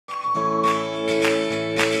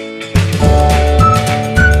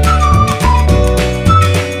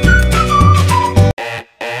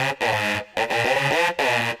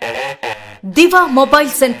Diwa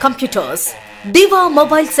Mobiles and Computers. Diwa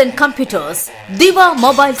Mobiles and Computers. Diwa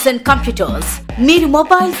Mobiles and Computers. మీరు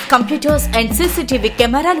mobiles, computers and CCTV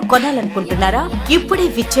కెమెరాలు కొనాలనుకుంటున్నారా? ఇప్పుడే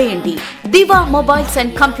విచ్చేయండి. దివా mobiles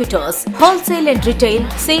and computers wholesale and retail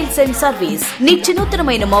sales and service.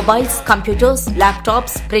 నిత్యనూతనమైన mobiles, computers,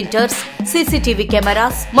 laptops, printers, CCTV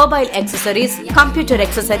cameras, mobile accessories, computer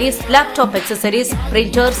accessories, laptop accessories,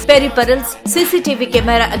 printers, peripherals, CCTV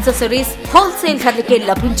camera accessories wholesale ధరలకే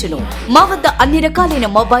లభించును. మా వద్ద అన్ని రకాలైన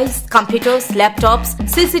mobiles, computers, laptops,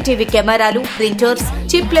 CCTV కెమెరాలు, printers,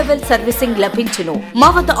 chip level servicing లభించును. మా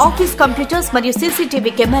వద్ద ఆఫీస్ కంప్యూటర్స్ మరియు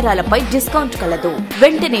సీసీటీవీ కెమెరాలపై డిస్కౌంట్ కలదు.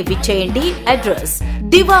 వెంటనే విచ్చేయండి. Address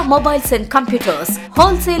Diva mobiles and computers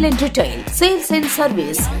wholesale and retail sales and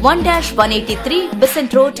service 1-183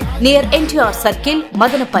 Besant Road near NTR circle,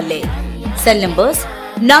 Madanapalle. Cell numbers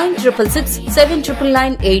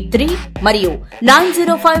 96679983 మరియు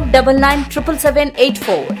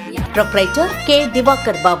 9059977784. Proprietor K.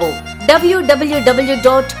 దివాకర్ బాబు.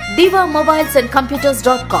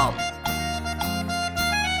 www.diwamobilesandcomputers.com